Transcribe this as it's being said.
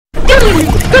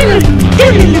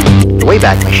The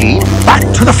Wayback Machine. Back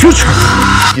to the Future.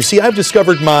 You see, I've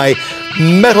discovered my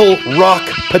metal rock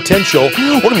potential.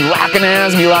 We're gonna be rocking it.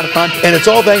 It's gonna be a lot of fun. And it's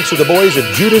all thanks to the boys of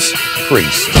Judas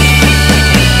Priest.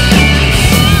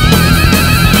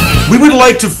 We would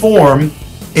like to form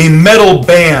a metal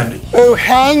band.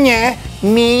 Ohana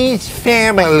means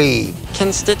family.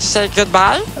 Can Stitch say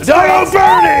goodbye?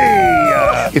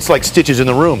 It's like Stitches in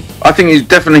the Room. I think he's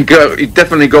definitely got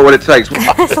what it takes.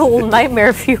 That's a little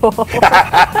nightmare fuel.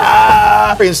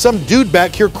 And some dude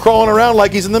back here crawling around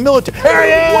like he's in the military. There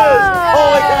he is!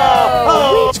 Holy cow!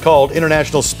 Oh. It's called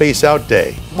International Space Out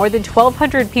Day. More than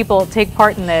 1,200 people take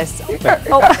part in this.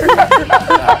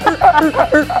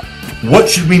 What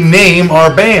should we name our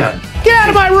band? Get out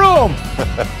of my room!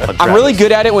 I'm really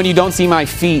good at it when you don't see my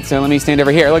feet, so let me stand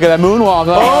over here. Look at that moonwalk.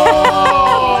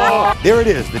 Oh! There it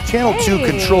is, the Channel 2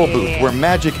 control booth where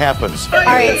magic happens. All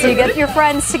right, so you get your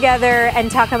friends together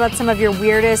and talk about some of your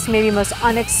weirdest, maybe most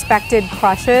unexpected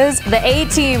crushes. The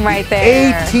A-team right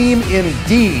there. A-team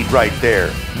indeed right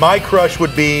there. My crush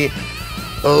would be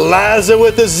Liza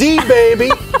with a Z, baby.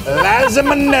 Liza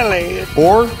Minnelli.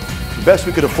 Or the best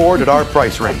we could afford at our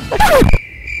price range.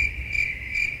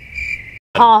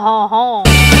 Ha ha ha.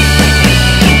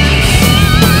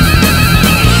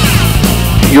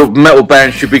 Your metal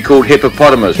band should be called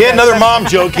Hippopotamus. Get another mom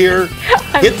joke here.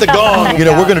 Hit the gong. You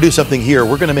know, we're going to do something here.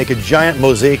 We're going to make a giant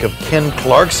mosaic of Ken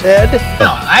Clark's head.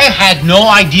 No, I had no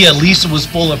idea Lisa was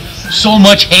full of so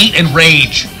much hate and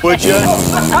rage. Would you?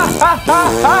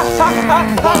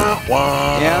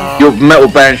 Yeah. Your metal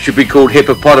band should be called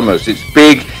Hippopotamus. It's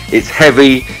big, it's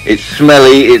heavy, it's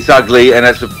smelly, it's ugly, and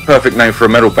that's a perfect name for a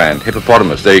metal band.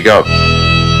 Hippopotamus. There you go.